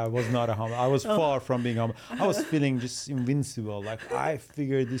 Like I was not humble. I was far from being humble. I was feeling just invincible. Like I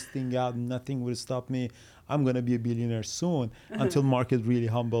figured this thing out. Nothing will stop me. I'm going to be a billionaire soon, until market really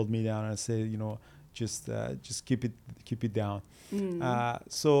humbled me down and said, just keep it down.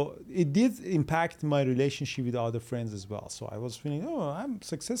 So it did impact my relationship with other friends as well. So I was feeling, I'm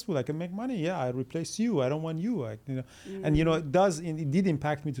successful. I can make money. Yeah, I replace you. I don't want you. And it did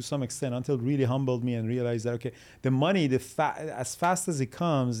impact me to some extent until it really humbled me and realized that okay, the money, as fast as it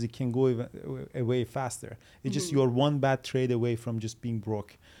comes, it can go away faster. It's just you're one bad trade away from just being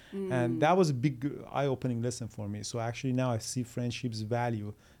broke. And that was a big eye-opening lesson for me. So actually now I see friendships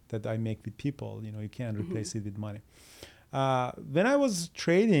value that I make with people. You can't replace it with money. When I was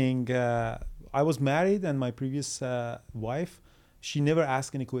trading, I was married, and my previous wife, she never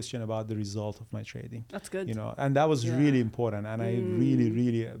asked any question about the result of my trading. That's good. And that was really important. And I really,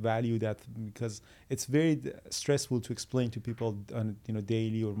 really value that, because it's very stressful to explain to people on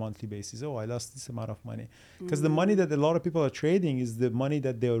daily or monthly basis, I lost this amount of money. Because the money that a lot of people are trading is the money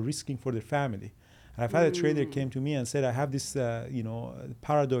that they are risking for their family. And I've had a trader came to me and said, I have this,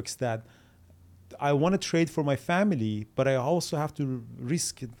 paradox that I want to trade for my family, but I also have to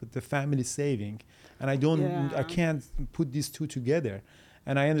risk it with the family saving. And I can't put these two together.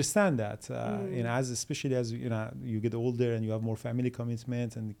 And I understand that, especially as you get older and you have more family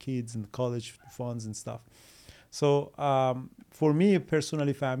commitment and the kids and the college funds and stuff. So for me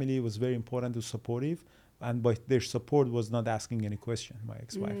personally, family was very important to supportive, and but their support was not asking any question. My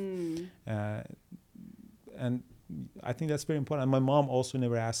ex-wife, and I think that's very important. And my mom also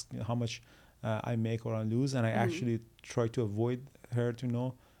never asked how much I make or I lose, and I actually try to avoid her to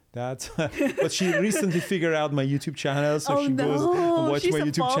know that. But she recently figured out my YouTube channel, so she goes and watch my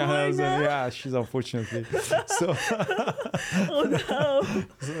YouTube channels, and yeah, she's unfortunately. So, so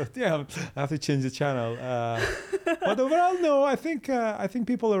yeah, I have to change the channel. But overall, no, I think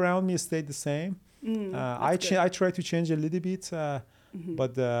people around me stayed the same. I try to change a little bit,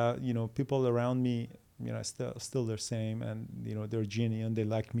 but people around me, still the same, and they're genuine. They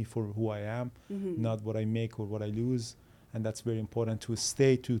like me for who I am, not what I make or what I lose. And that's very important, to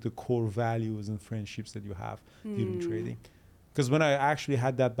stay to the core values and friendships that you have during trading. Because when I actually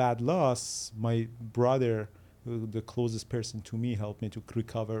had that bad loss, my brother, the closest person to me, helped me to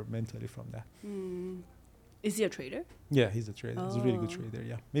recover mentally from that. Is he a trader? Yeah, he's a trader. He's a really good trader.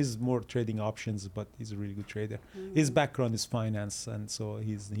 Yeah, he's more trading options, but he's a really good trader. His background is finance, and so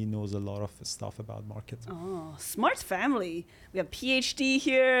he knows a lot of stuff about market. Oh, smart family. We have PhD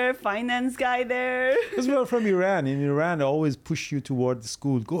here, finance guy there. Because we are from Iran. In Iran, they always push you toward the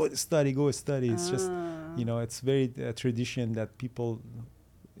school. Go study, go study. It's just, it's very tradition that people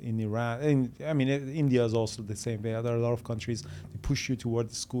in Iran, and I mean, India is also the same way. There are a lot of countries they push you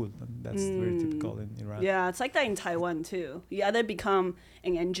toward the school, and that's very typical in Iran. Yeah, it's like that in Taiwan too. You either become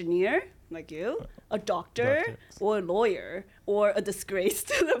an engineer, like you, a doctor, or a lawyer, or a disgrace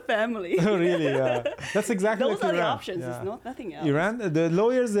to the family. Oh, really? Yeah. That's exactly Those like are Iran. the options. Yeah. It's nothing else. Iran, the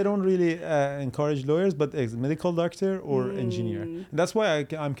lawyers, they don't really encourage lawyers, but a medical doctor or engineer. And that's why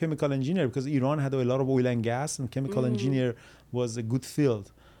I'm chemical engineer, because Iran had a lot of oil and gas, and chemical engineer was a good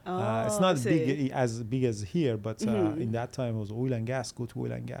field. It's not as big as here, but in that time it was oil and gas. Go to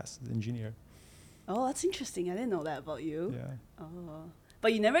oil and gas, engineer. Oh, that's interesting. I didn't know that about you. Yeah. Oh.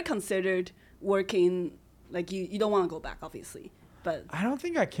 But you never considered working, like you don't want to go back, obviously. But I don't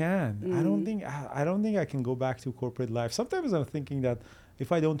think I can. I don't think I can go back to corporate life. Sometimes I'm thinking that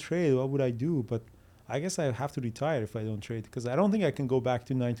if I don't trade, what would I do? But I guess I have to retire if I don't trade, because I don't think I can go back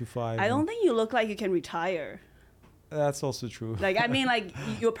to 9 to 5. I don't think you look like you can retire. That's also true. Like, I mean, like,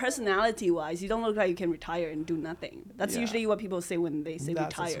 your personality-wise, you don't look like you can retire and do nothing. That's usually what people say when they say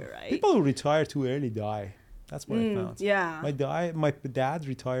retire, right? People who retire too early die. That's what I found. Yeah. My dad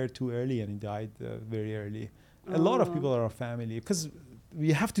retired too early, and he died very early. A lot of people are our family, because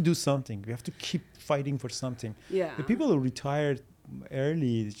we have to do something. We have to keep fighting for something. Yeah. The people who retire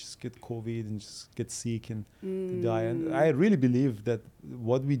early just get COVID and just get sick and die. And I really believe that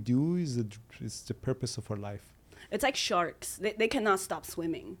what we do is the purpose of our life. It's like sharks. They cannot stop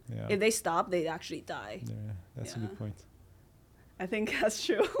swimming. Yeah. If they stop, they actually die. Yeah, that's a good point. I think that's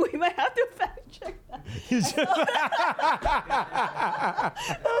true. We might have to fact check that.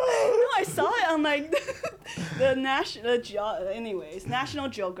 No, I saw it on like the National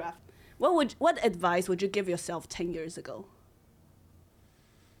Geographic. What advice would you give yourself 10 years ago?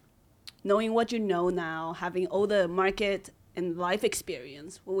 Knowing what you know now, having all the market and life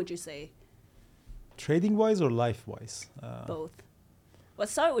experience, what would you say? Trading wise or life wise? Both.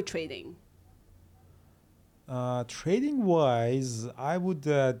 Let's start with trading. Trading wise, I would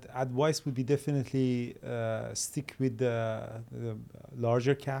advice would be definitely stick with the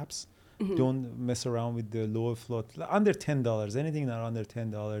larger caps. Don't mess around with the lower float. Under $10, anything that under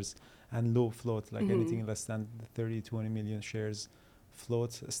 $10 and low float, like anything less than 30, 20 million shares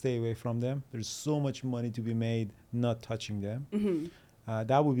float, stay away from them. There's so much money to be made not touching them.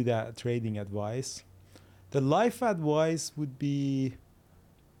 That would be the trading advice. The life advice would be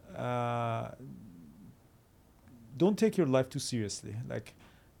don't take your life too seriously. Like,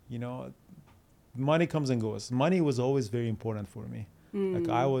 money comes and goes. Money was always very important for me. Like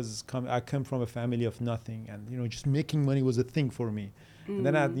I come from a family of nothing, and just making money was a thing for me. And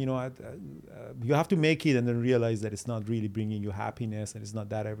then you have to make it and then realize that it's not really bringing you happiness, and it's not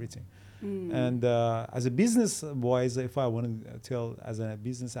that everything. And as a business wise, if I want to tell as a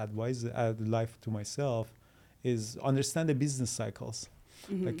business advice, life to myself, is understand the business cycles.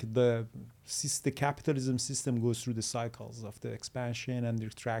 Like the capitalism system goes through the cycles of the expansion and the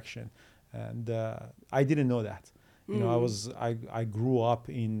retraction, and I didn't know that. I grew up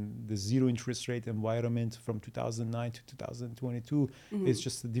in the zero interest rate environment from 2009 to 2022. It's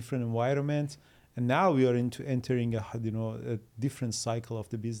just a different environment, and now we are entering a different cycle of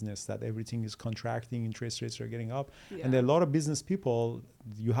the business, that everything is contracting, interest rates are getting up, and a lot of business people,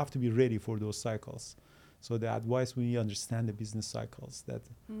 you have to be ready for those cycles. So the advice, we understand the business cycles.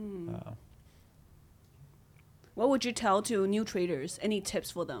 What would you tell to new traders? Any tips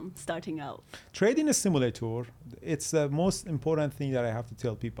for them starting out? Trading a simulator, it's the most important thing that I have to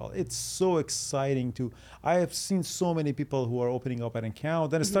tell people. It's so exciting I have seen so many people who are opening up an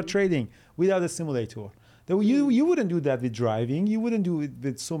account and start trading without a simulator. You wouldn't do that with driving. You wouldn't do it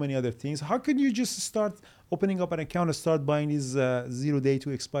with so many other things. How could you just start opening up an account and start buying these 0 day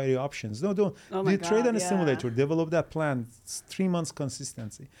to expiry options? No, don't. Trade on a simulator. Develop that plan. It's 3 months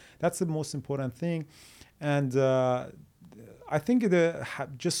consistency. That's the most important thing. And I think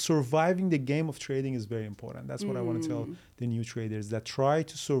just surviving the game of trading is very important. That's what I want to tell the new traders, that try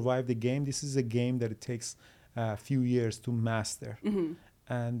to survive the game. This is a game that it takes a few years to master.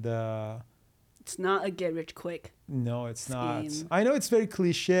 And it's not a get rich quick. No, it's not. I know it's very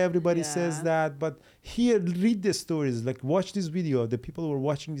cliche. Everybody says that, but here, read the stories. Like, watch this video. The people who are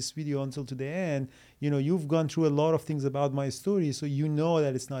watching this video until to the end, you've gone through a lot of things about my story, so you know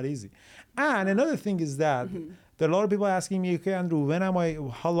that it's not easy. And another thing is that There are a lot of people asking me, okay, Andrew,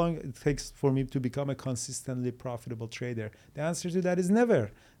 how long it takes for me to become a consistently profitable trader? The answer to that is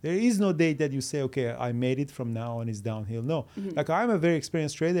never. There is no date that you say, okay, I made it from now on, it's downhill. No. Like, I'm a very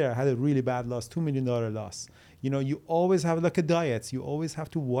experienced trader. I had a really bad loss, $2 million loss. You always have like a diet. You always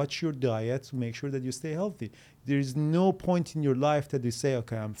have to watch your diet to make sure that you stay healthy. There is no point in your life that you say,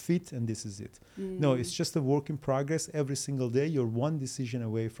 okay, I'm fit and this is it. No, it's just a work in progress. Every single day, you're one decision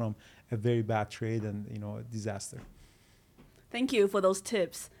away from a very bad trade and, a disaster. Thank you for those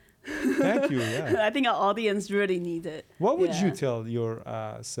tips. Thank you. Yeah. I think our audience really need it. What would you tell your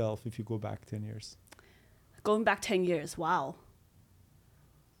self if you go back 10 years? Going back 10 years, wow.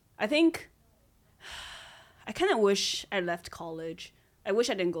 I think I kind of wish I left college. I wish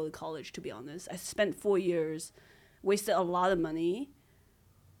I didn't go to college, to be honest. I spent 4 years, wasted a lot of money.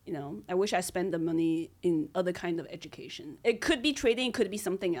 I wish I spent the money in other kind of education. It could be trading, it could be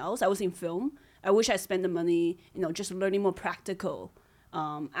something else. I was in film. I wish I spent the money, just learning more practical,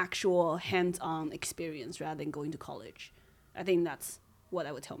 actual hands-on experience rather than going to college. I think that's what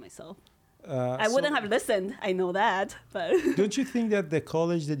I would tell myself. I wouldn't have listened. I know that, but don't you think that the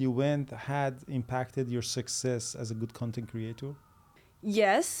college that you went had impacted your success as a good content creator?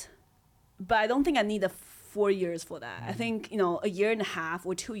 Yes, but I don't think I need 4 years for that. I think, a year and a half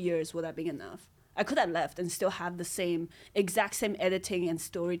or 2 years would have been enough. I could have left and still have the exact same editing and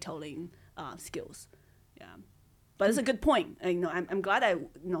storytelling skills. Yeah, but it's a good point. I'm glad I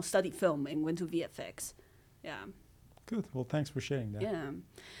studied film and went to VFX. Yeah. Good. Well, thanks for sharing that.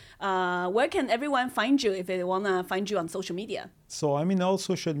 Yeah. Where can everyone find you if they want to find you on social media? So I'm in all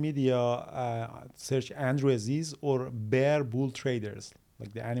social media. Search Andrew Aziz or Bear Bull Traders,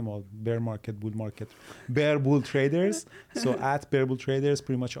 like the animal, bear market, bull market, Bear Bull Traders. So at Bear Bull Traders,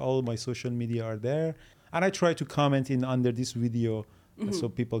 pretty much all my social media are there. And I try to comment under this video so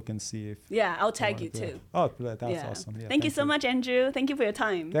people can see if... Yeah, I'll tag you too. Oh, that's awesome. Yeah, thank you so much, Andrew. Thank you for your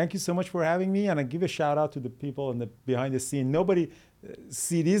time. Thank you so much for having me. And I give a shout out to the people behind the scene. Nobody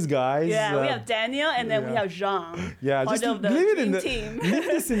see these guys. Yeah, we have Daniel and then we have Jean. Yeah, part just of the team. Leave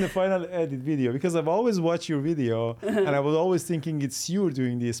this in the final edit video, because I've always watched your video and I was always thinking it's you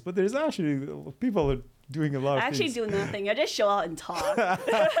doing this, but there's actually people doing a lot of things. I actually do nothing. I just show out and talk.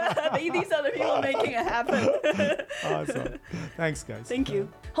 These are the people making it happen. Awesome. Thanks, guys. Thank you.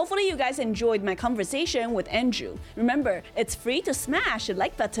 Hopefully you guys enjoyed my conversation with Andrew. Remember, it's free to smash the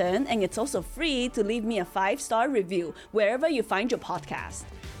like button, and it's also free to leave me a 5-star review wherever you find your podcast.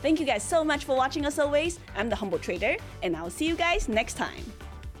 Thank you guys so much for watching as always. I'm the Humble Trader, and I'll see you guys next time.